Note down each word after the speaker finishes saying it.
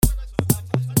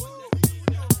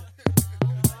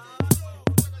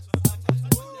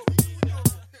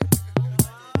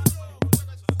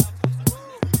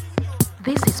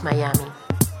House Miami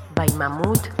by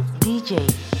Mammut DJ.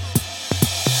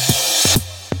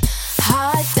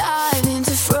 I dive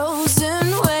into frozen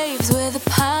waves where the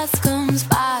past comes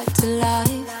back to life.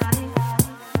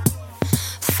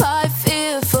 Fight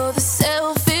fear for the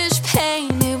selfish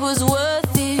pain, it was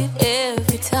worth it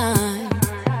every time.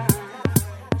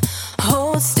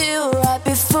 Hold still right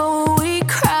before we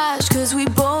crash, 'cause we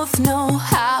both know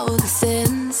how this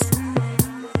ends.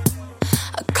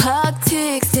 A clock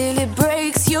ticks till it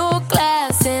breaks your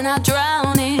glass, and I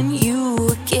drown in you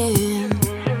again.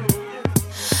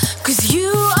 'Cause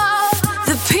you are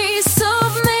the piece of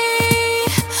me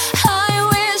I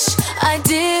wish I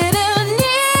didn't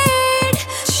need.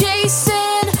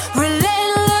 Chasing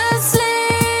relentlessly,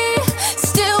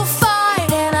 still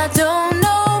fight and I don't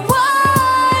know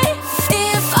why.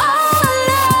 If our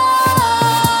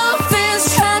love is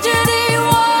tragedy,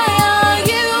 why are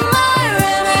you my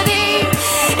remedy?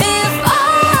 If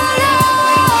our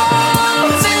love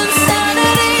is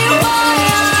insanity, why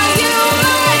are you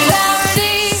my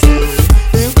parody?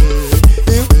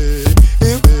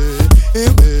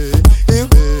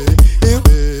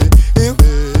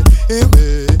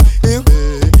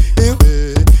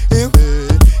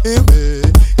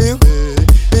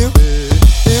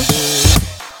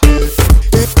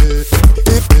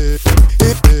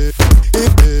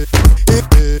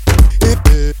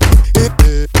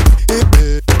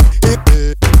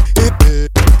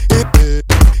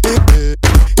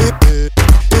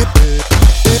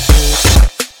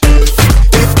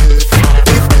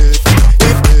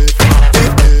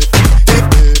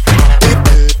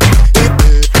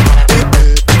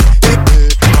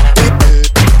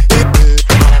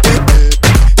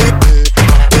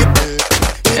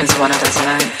 It's one of those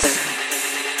nights.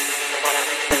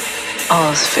 All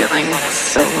those feelings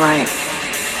so right.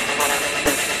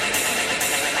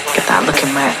 Get that look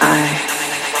in my eye.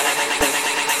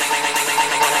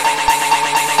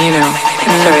 You know,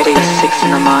 it's already 6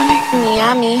 in the morning.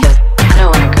 Miami. I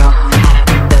don't wanna go home.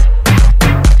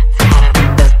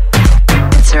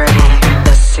 It's already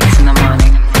 6 in the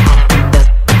morning,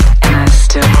 and I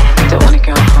still don't wanna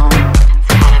go home.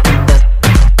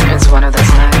 It's one of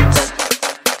those nights.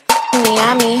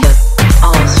 Miami.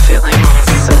 All those feelings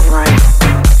so right.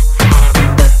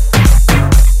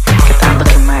 Get that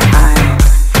look in my eye.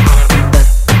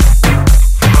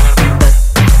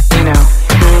 You know.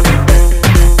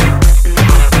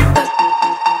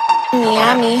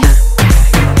 Miami.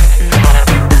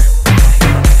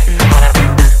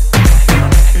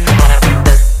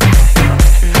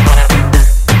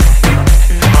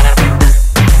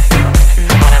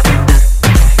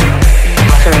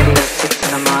 It's already 6 in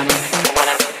the morning.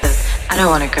 I don't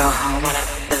wanna go home.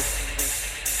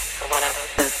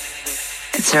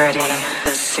 It's already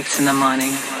 6 in the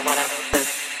morning,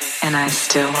 and I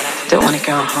still don't wanna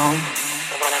go home.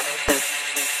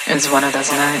 It's one of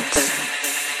those nights.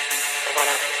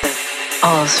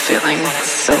 All those feelings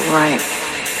so right.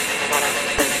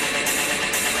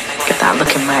 Get that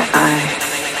look in my eye.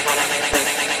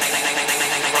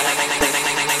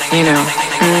 You know.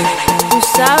 Tú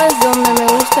sabes dónde me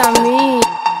gusta a mí.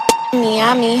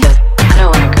 Miami. I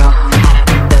don't wanna go home.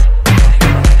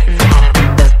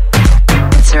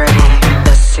 It's already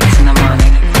 6 in the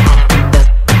morning,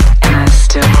 and I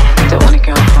still don't wanna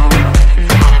go home.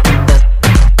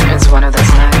 It's one of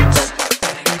those nights.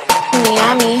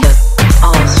 Miami.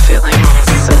 All those feelings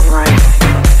so right.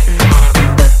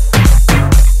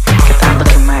 Get that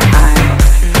look in my eye.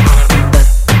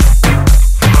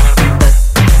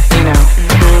 You know.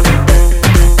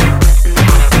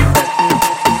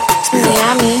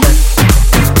 Miami.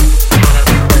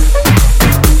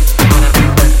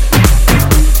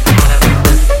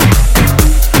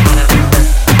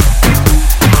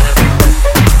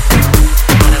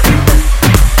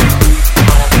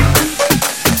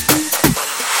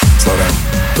 Slow down,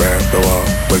 grab the wall,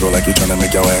 wiggle like you're tryna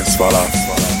make your ass fall off.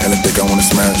 Hella thick, I wanna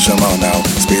smash them all now.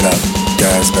 Speed up,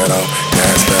 gas pedal,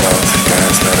 gas pedal,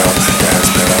 gas pedal, gas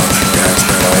pedal, gas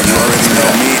pedal. You already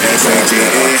know me,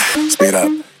 S-A-T-E. Speed up,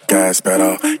 gas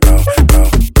pedal, go, go,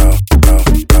 go,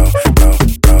 go,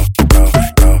 go, go, go,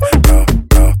 go, go, go,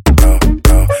 go, go,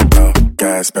 go, go,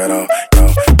 gas pedal, go,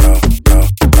 go, go,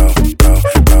 go, go, go,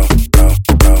 go, go,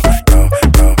 go, go,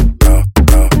 go, go.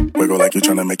 Wiggle like you're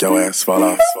tryna make your ass fall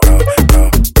off. Go, go, go,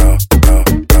 go,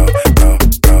 go, go, go, go,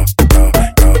 go, go,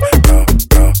 go,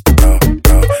 go, go,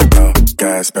 go.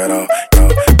 Gas pedal, go,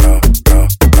 go, go, go,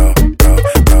 go, go,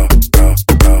 go, go, go,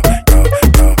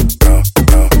 go,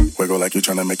 go. Wiggle like you're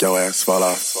tryna make your ass fall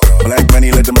off. Black money,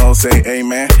 let them all say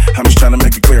amen. I'm just trying to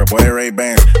make it clear, boy,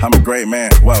 Ray-Bans. I'm a great man,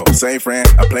 whoa, say friend.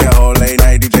 I play a whole late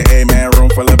night DJ, amen.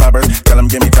 Room full of boppers, tell them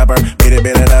give me topper. Beat it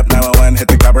up, 911, hit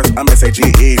the coppers. I'm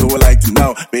S-A-G-E, who would like to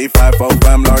know?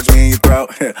 B545, large me in your throat.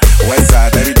 West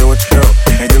side, baby, do what you do.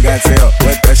 And you got tell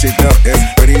what that shit do. It's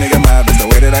pretty nigga mob, it's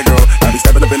the way that I grow. I be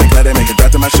stepping up in the club, they make it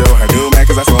drop to my show. I do man,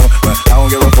 cause I slow, but I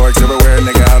don't give a fork. Silverware,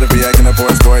 nigga, out if he acting a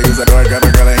poor sport. Use a door, grab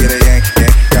a girl and hit a yank,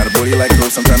 yeah. Got a booty like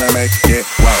Bruce, I'm tryna make it,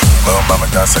 wow. Lil' mama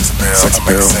got sex appeal. I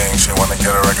make her sing, she wanna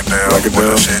get a record deal. What the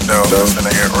shit do, it's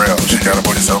finna get real. She got a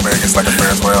booty so big, it's like a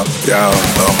Ferris wheel. Yo,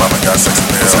 lil' mama got sex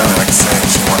appeal. I make her sing,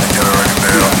 she wanna get a record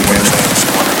deal. What the sing, she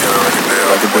wanna get a record deal.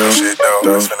 What the shit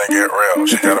do, it's finna get real.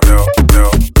 She got a bill.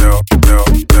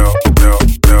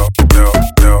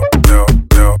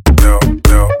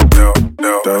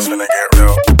 It's finna get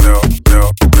real.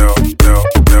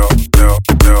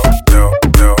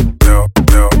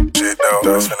 Shit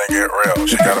do, it's finna get real.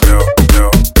 She got a bill.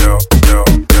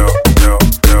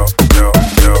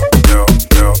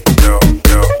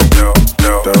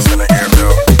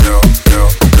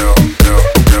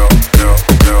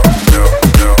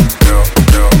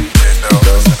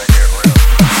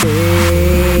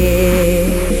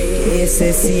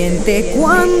 Se siente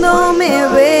cuando me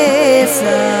besas,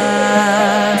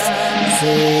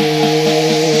 sé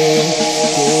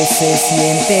que se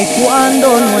siente cuando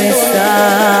no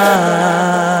estás.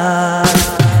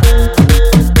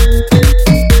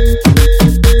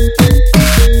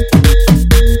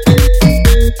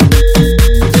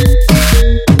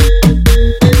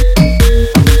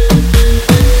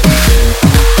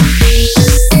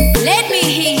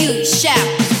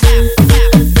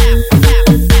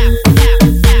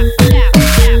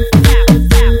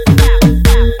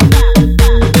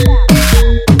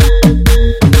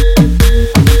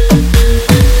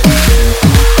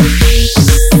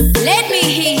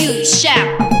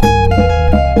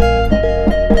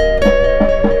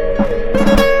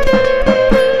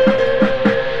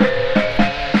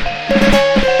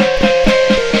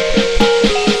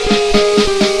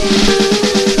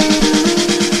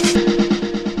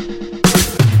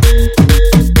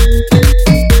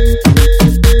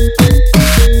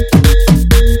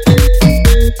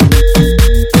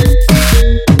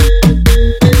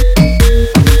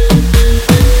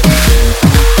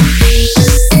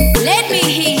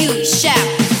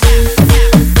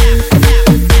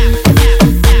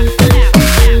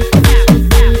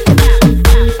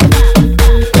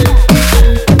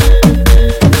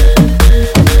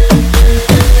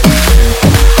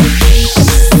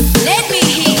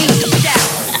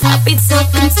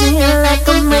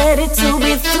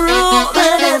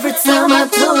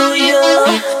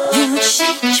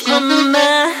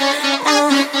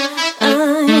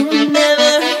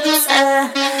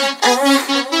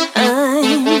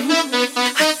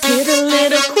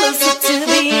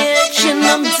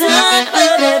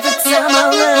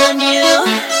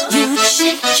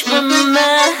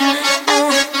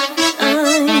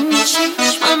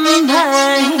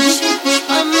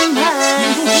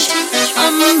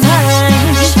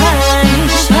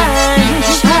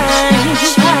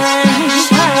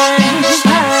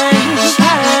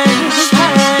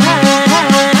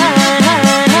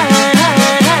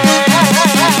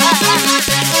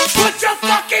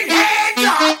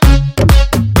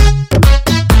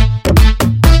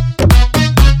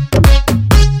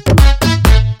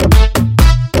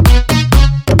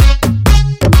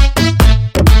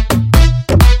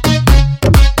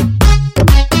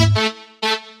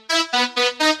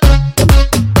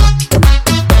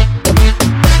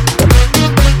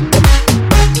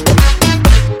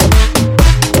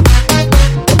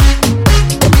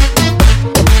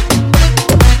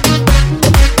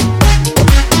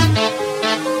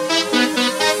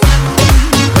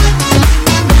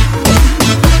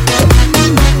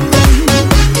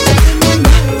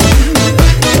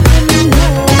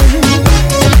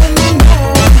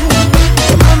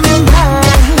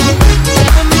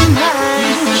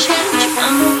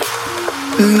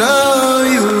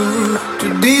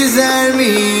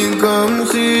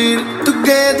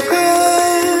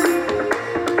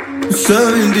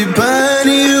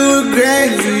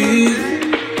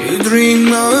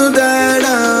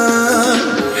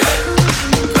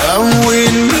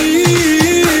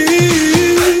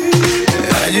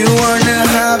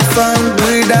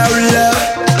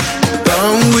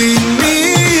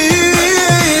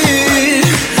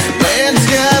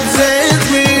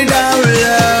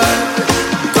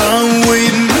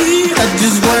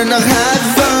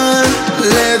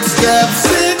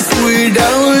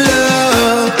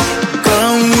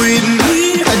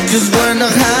 Just wanna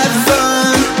have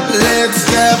fun. Let's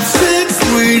have sex.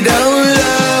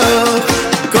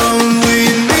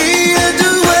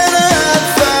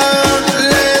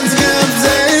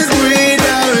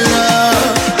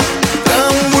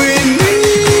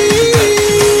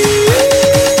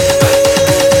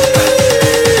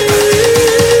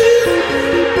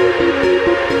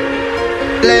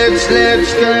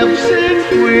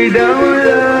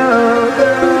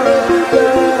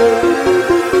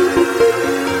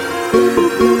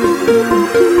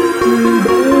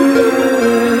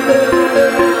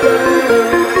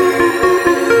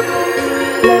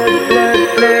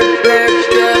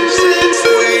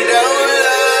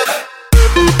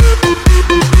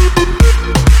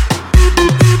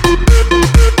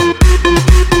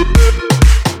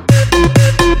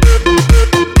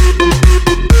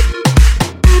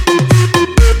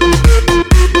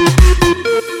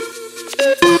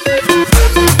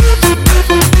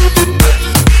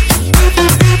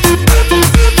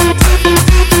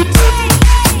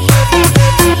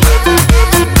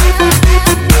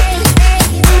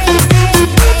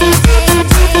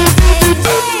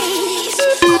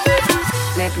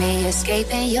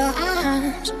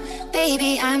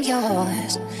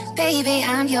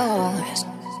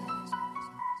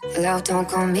 Love don't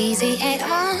come easy at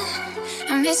all.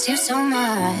 I miss you so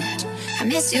much. I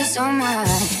miss you so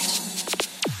much.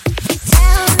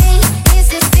 Tell me, is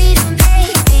this freedom,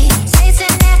 baby?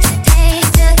 Chasing after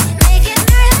danger, making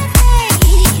my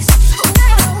face. Oh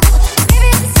no, maybe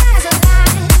the stars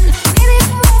align. Maybe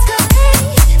the world's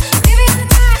collide. Maybe on the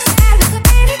dark side, we could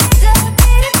be together,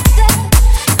 be together.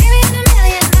 Maybe in a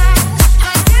million miles,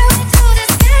 I fly into the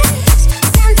skies.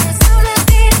 Someday, soon we'll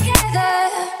be together.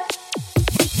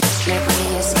 Let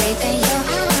me escape in your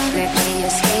arms. Let me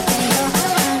escape in your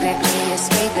arms. Let me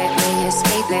escape. Let me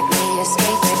escape. Let me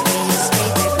escape. Let me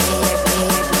escape. Let me.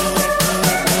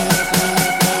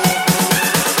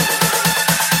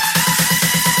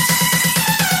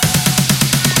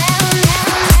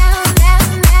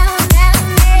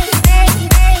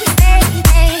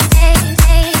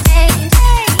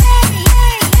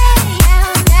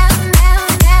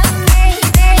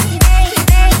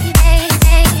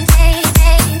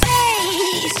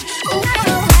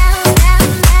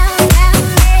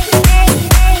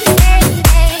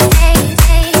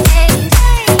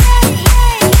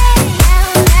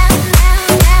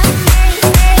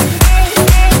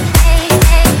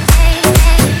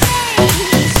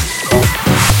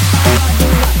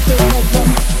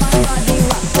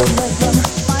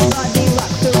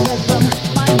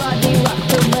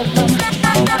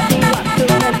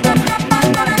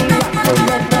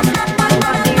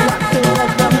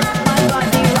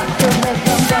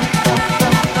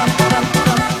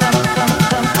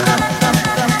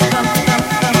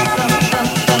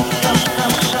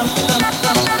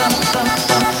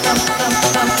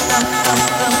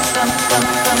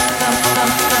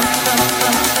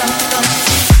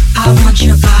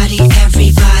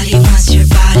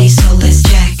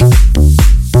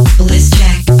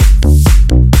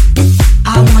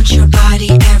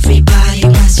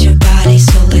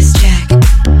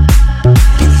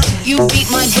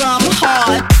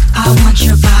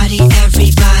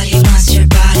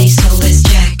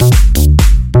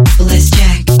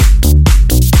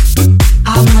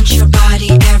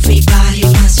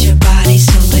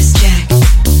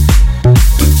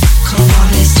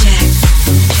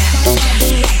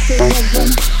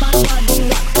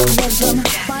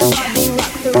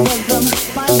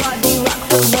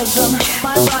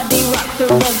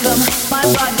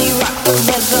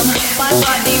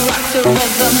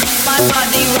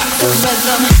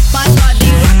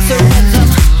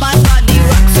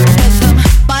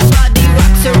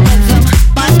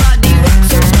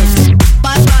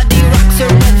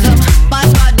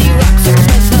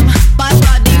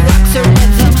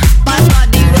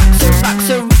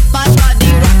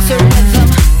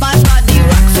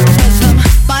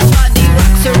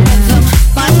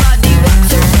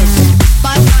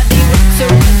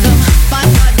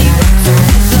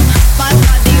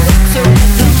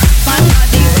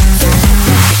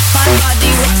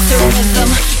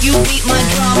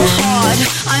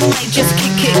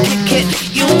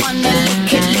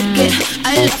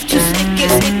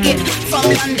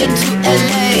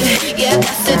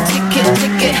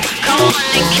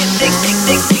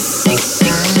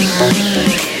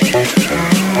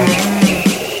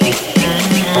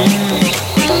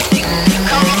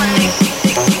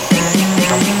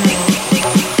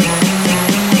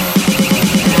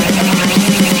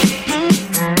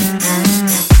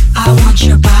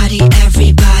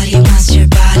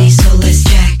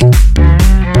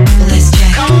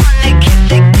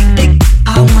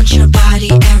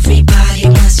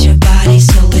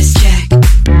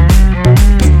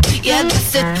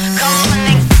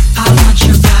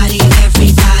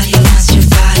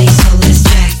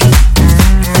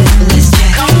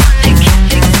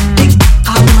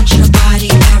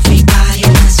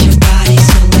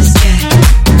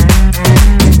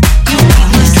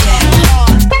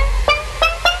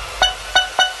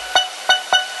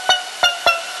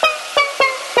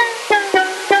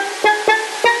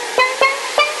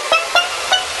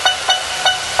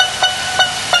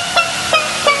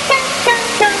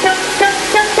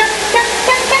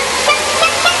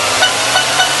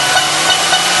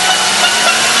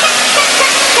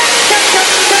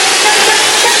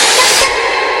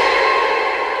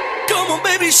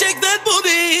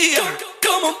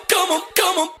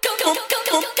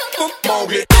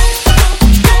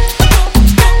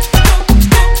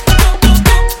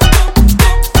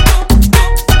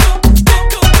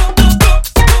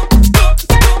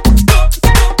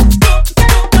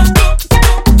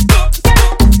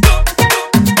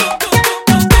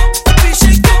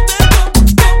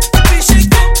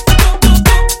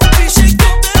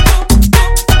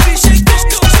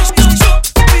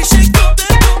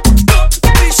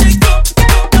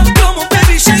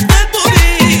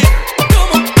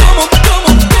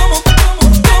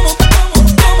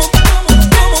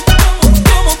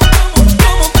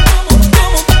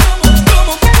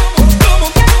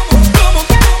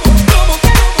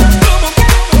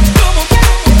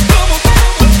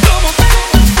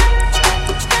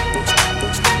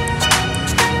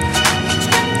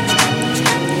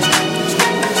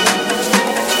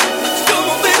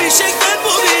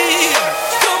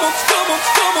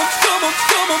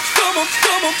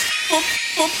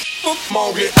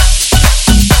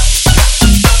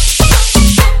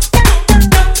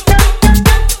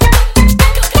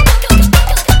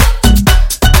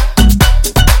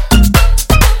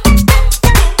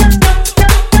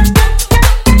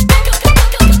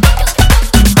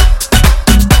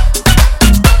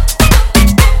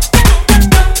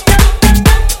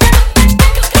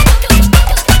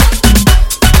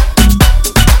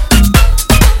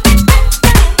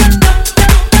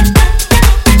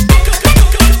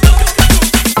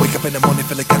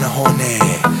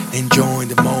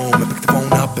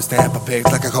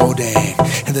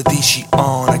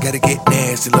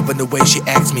 The way she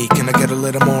asks me, can I get a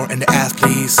little more in the ass,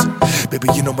 please?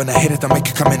 Baby, you know when I hit it, I make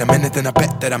it come in a minute, then I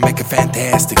bet that I make it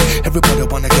fantastic. Everybody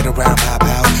wanna get around, pop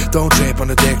out. Don't trip on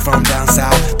the dick from down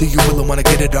south. Do you really wanna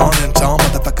get it on and on?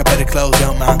 Motherfucker, better close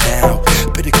your mouth now.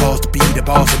 Pretty close to be the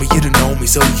boss, and you don't know me,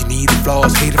 so you need the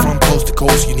flaws. Hate it from coast to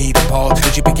coast, you need a pause.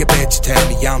 Could you be a bitch, tell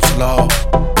me I'm slow?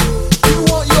 You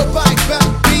want your bike back,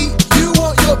 beat. You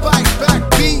want your bike back,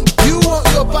 beat. You want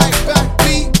your bike back,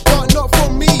 beat. But not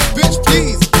from me, bitch,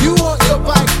 please. You want your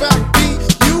bike back, beat.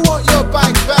 You want your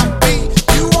bike back, beat.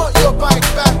 You want your bike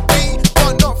back, beat.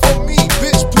 But not from me,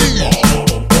 bitch, please.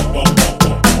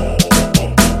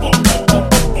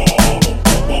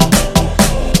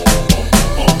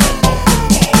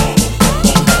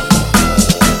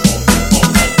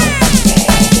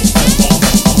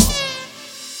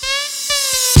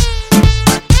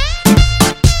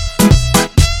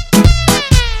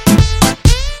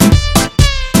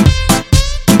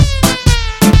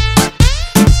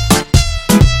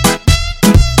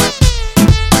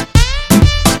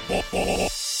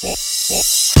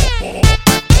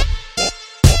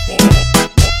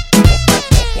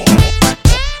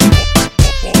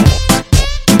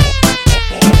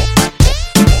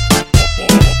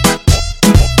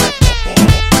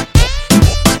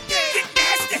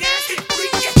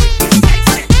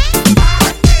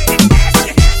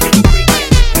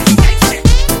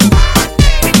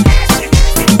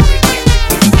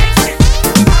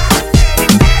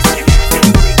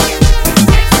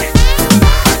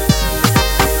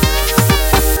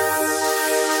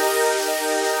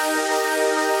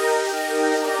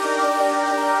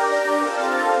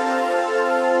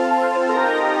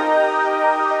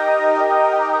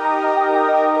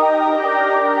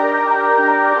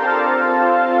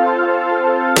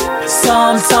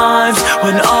 Sometimes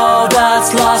when all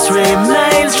that's lost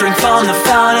remains, drink from the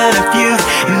fountain of youth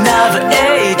and never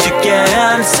age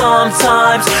again.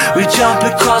 Sometimes we jump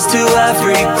across to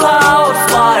every cloud,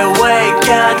 fly away,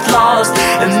 get lost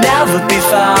and never be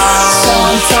found.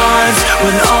 Sometimes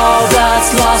when all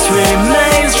that's lost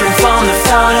remains, drink from the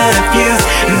fountain of youth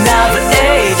and never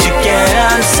age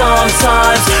again.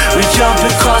 Sometimes we jump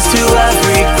across to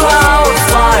every cloud,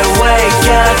 fly away,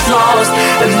 get lost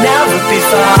and never be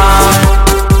found.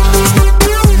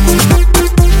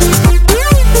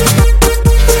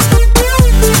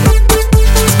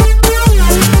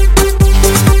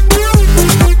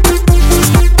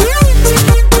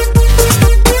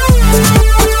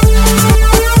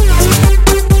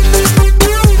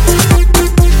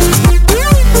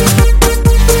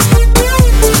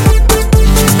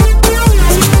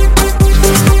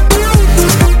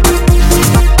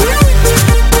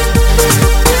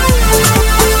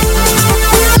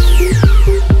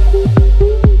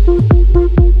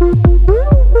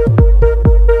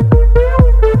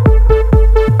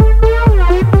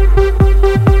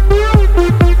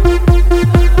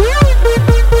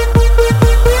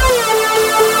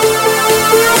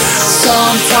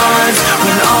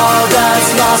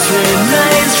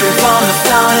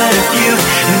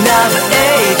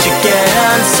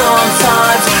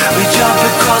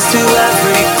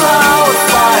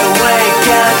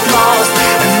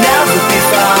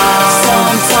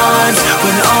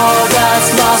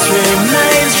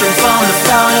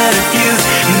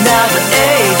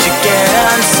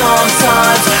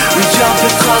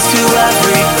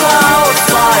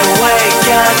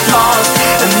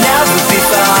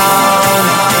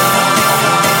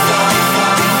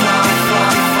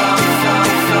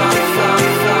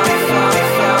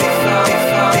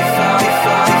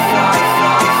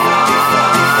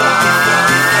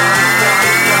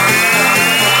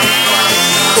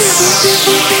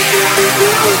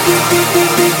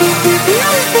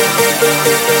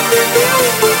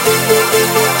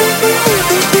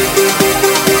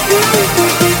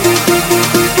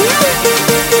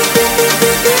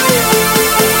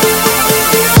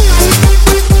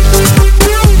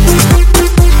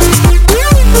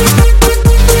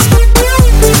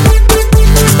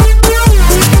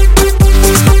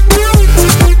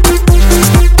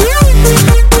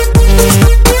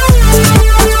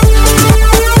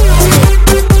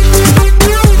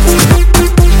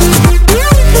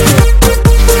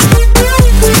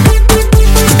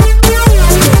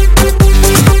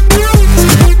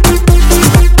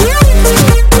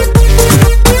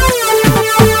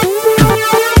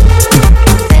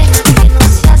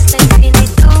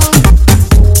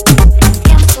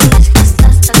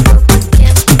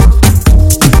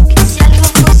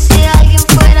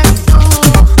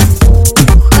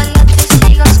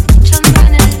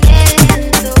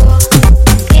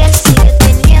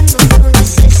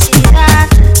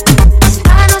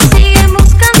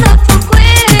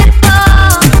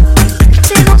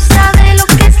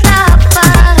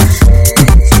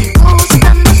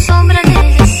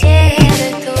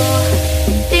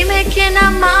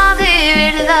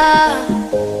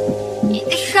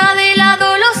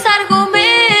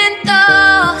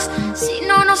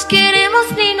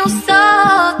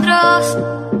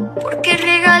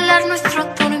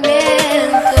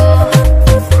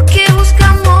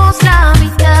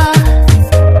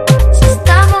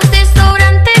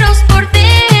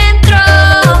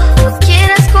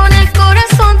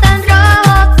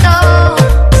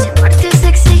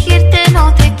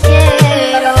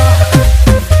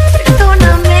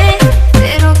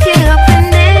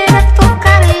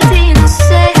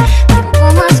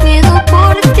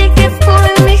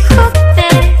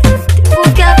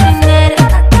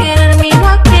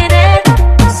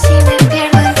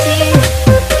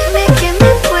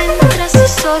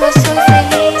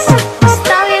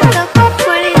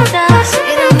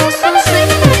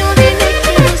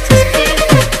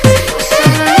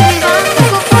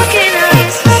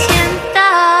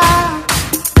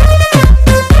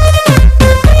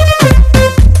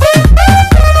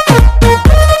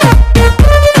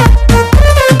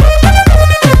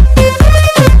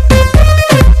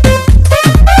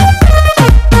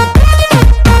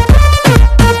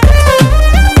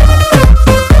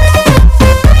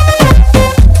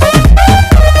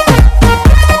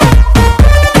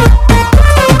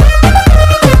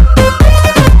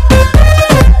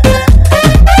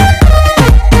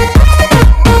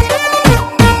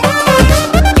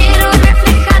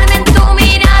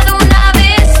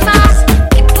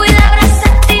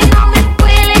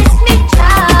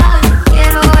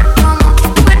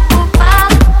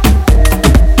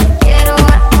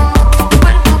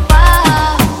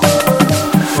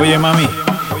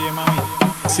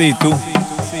 Sí, tú.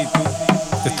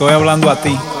 Te estoy hablando a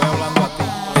ti.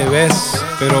 Te ves,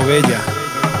 pero bella.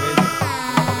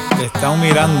 Te he estado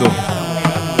mirando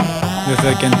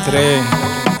desde que entré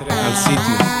al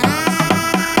sitio.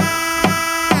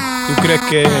 ¿Tú crees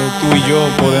que tú y yo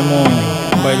podemos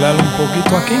bailar un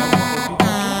poquito aquí?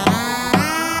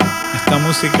 Esta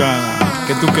música,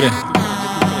 ¿qué tú crees?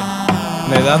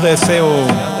 ¿Le das deseo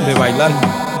de bailar?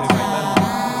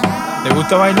 ¿Te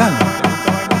gusta bailar?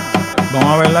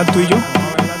 Vamos a bailar tú y yo.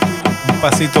 Un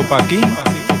pasito para aquí,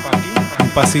 un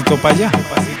pasito para allá.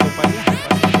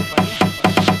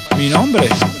 Mi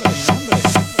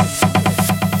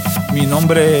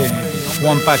nombre es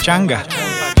Juan Pachanga.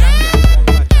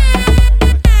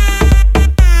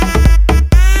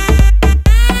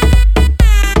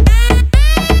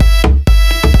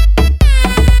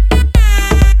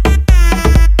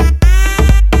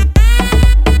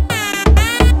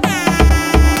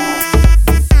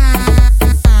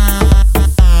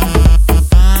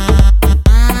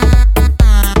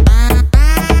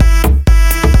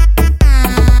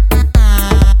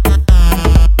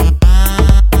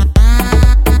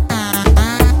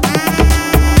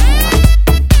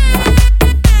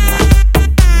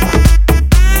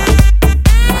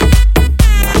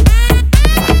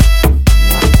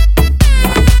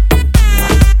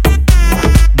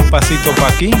 Un pasito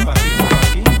para aquí,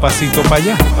 un pasito para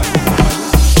allá.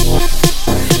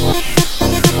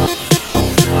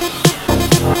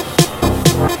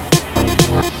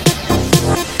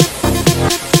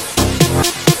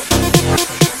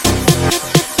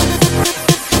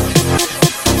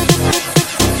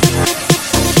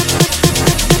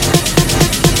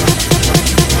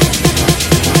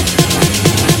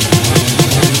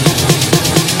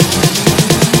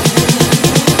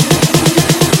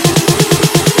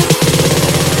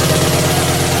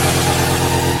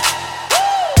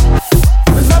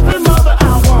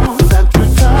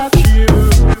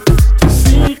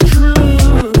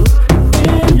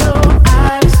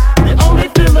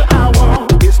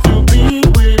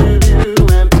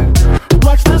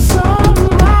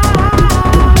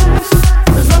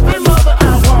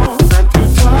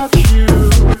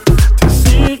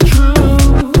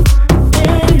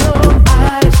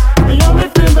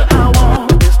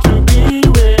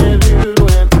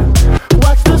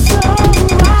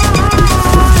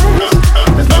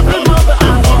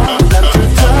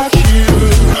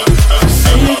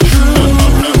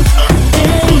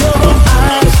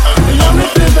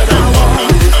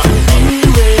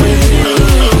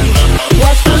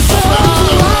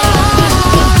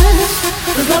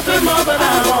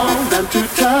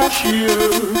 touch you,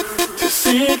 to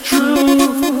see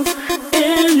truth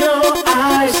in your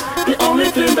eyes. The only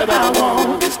thing that I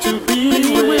want is to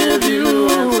be with you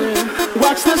and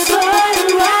watch the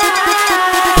sunrise.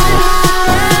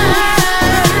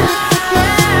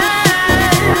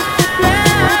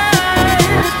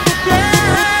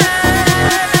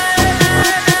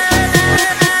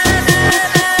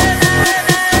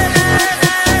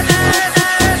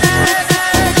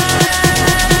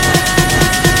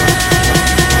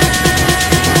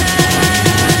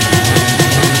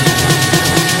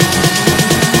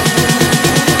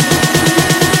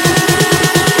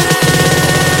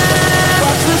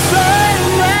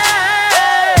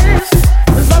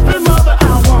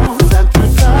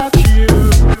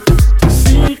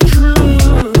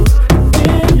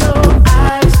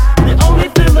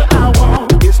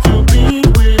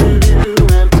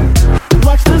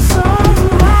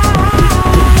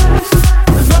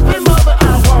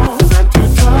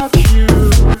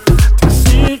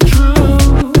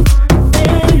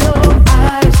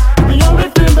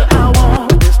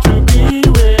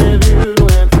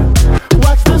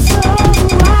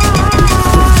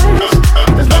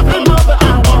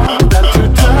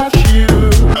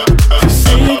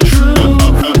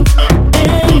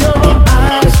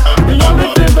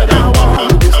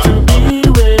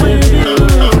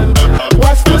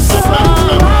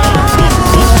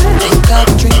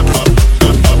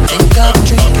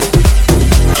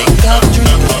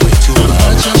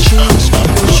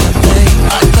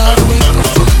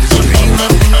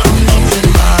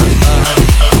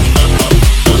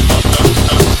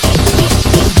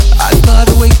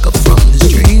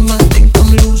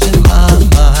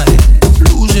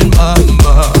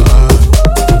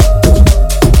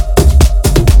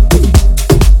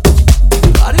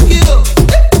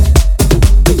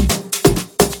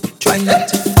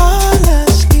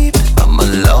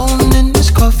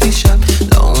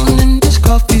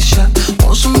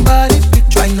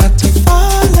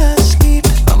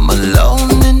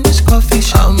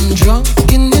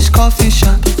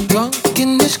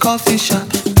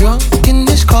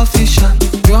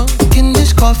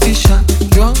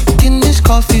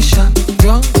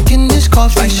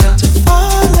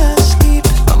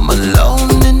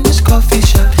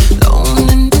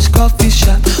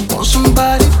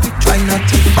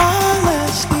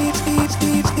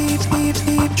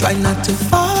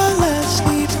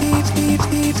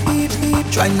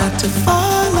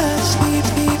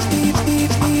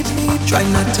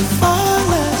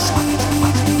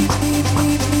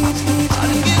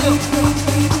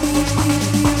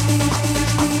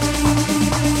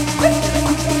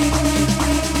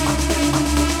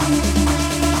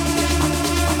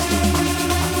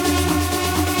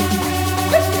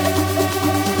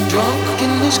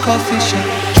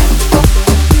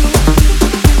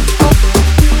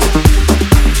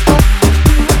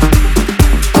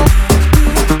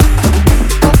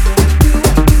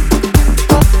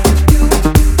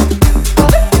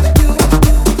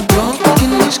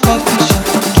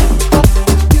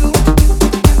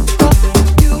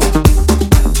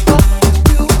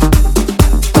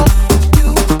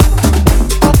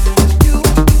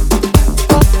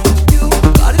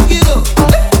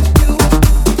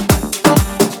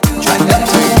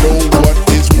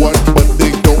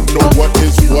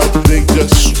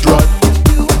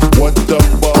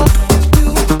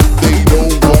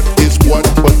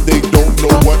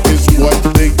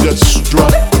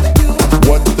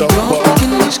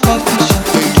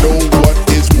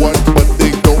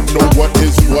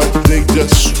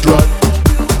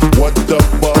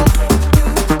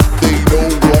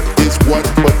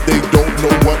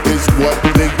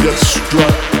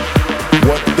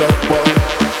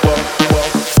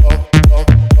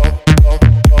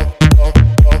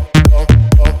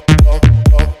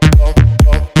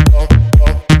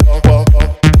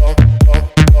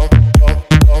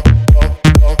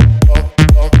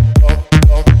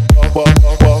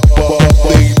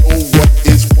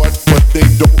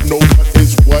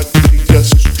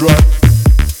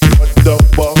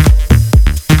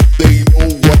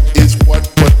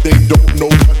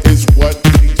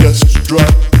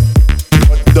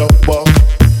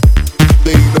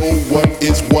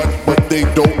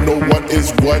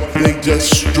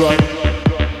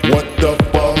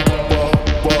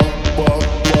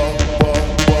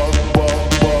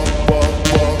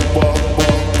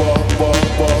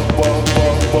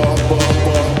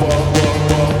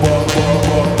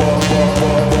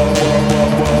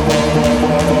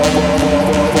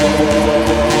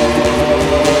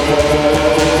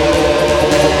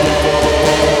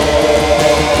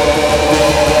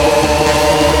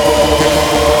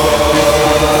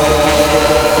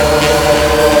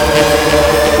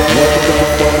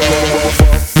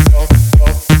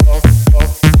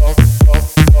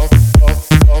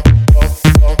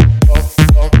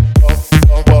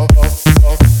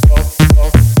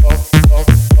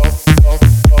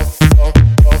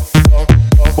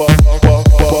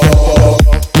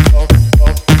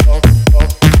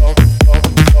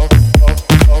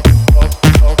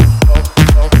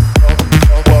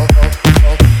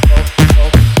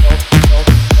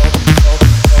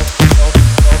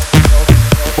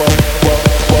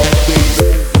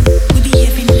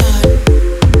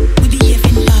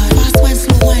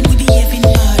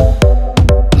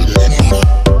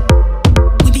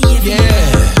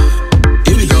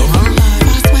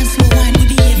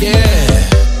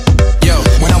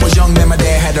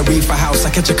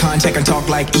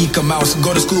 like Eka Mouse.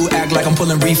 Go to school, act like I'm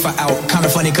pulling reefer out. Kinda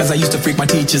funny cause I used to freak my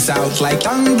teachers out. Like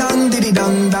dang dang diddy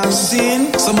dang dang. Sin.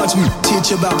 So much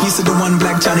teach about. Piece of the one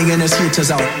black Johnny and his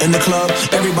heaters out. In the club,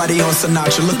 everybody on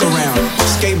Sinatra. Look around.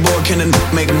 Skateboard can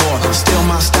make more. Still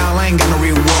my style, I ain't got no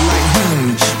reward. Like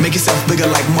make yourself bigger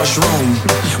like mushroom.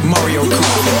 Mario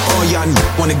Kart. All y'all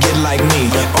wanna get like me.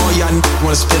 All y'all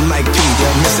wanna spit like P.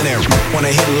 Missing there, wanna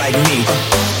hit like me.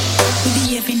 We be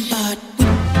giving part.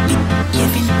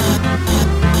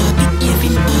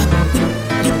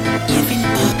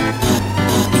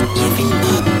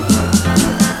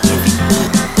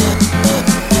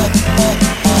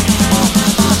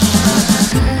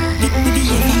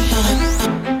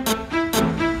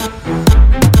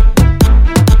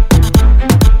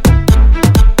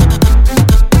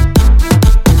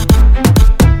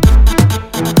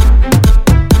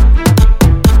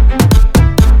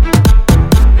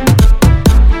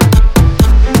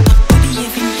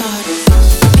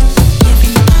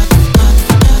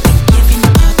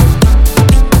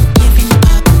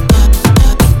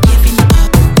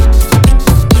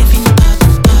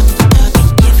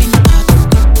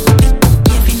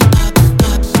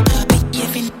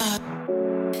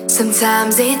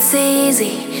 Sometimes it's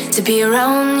easy to be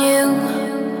around you.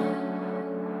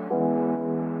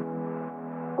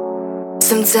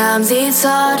 Sometimes it's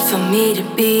hard for me to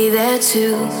be there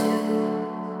too.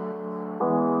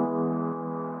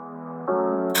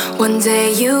 One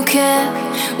day you care,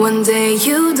 one day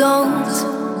you don't.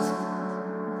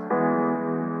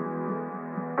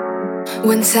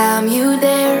 One time you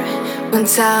there, one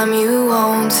time you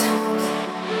won't.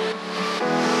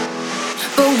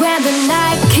 But when the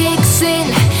night kicks in,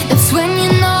 that's when you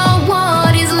know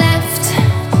what is left.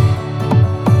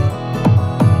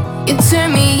 You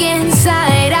turn me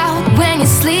inside out when you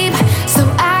sleep, so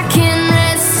I can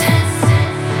rest.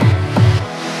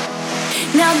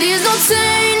 Now there's no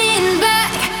turning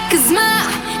back, 'cause my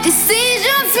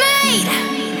decision's made.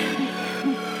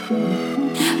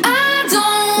 I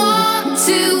don't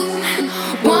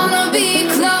wanna be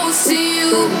close to you.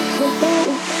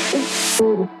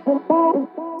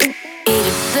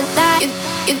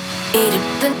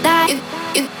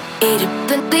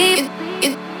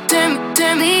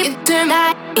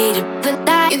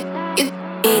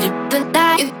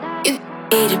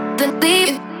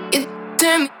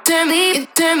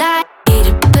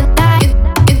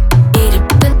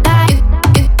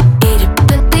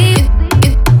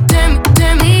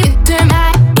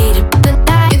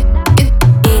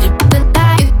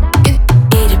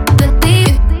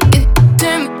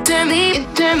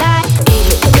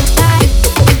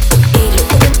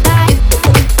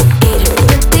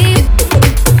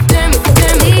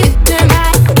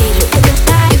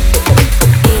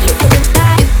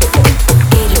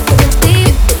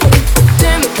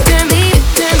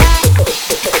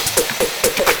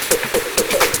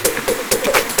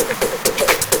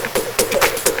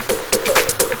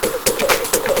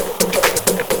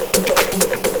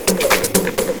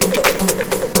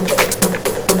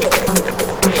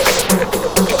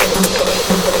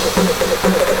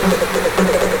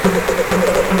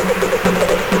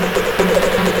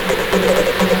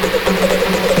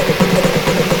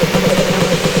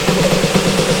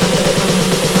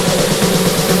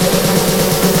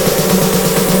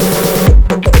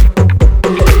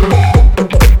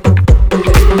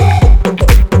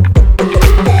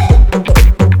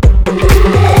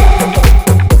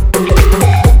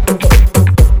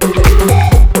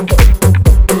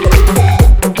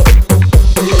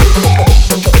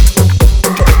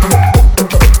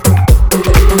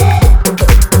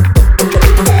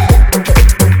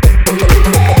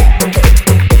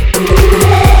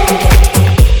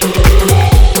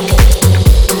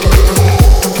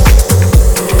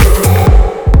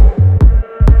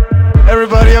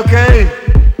 Everybody okay?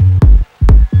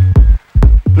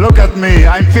 Look at me,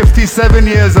 I'm 57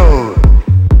 years old.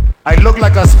 I look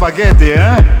like a spaghetti,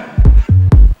 eh?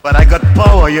 But I got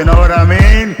power, you know what I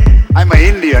mean? I'm an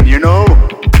Indian, you know?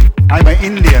 I'm an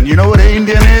Indian. You know what an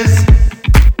Indian is?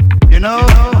 You know?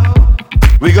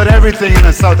 We got everything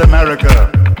in South America.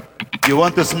 You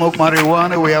want to smoke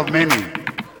marijuana? We have many.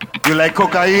 You like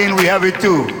cocaine? We have it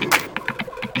too.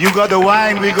 You got the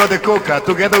wine, we got the coca.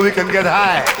 Together we can get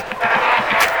high.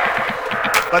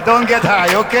 But don't get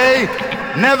high, okay?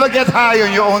 Never get high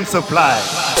on your own supply.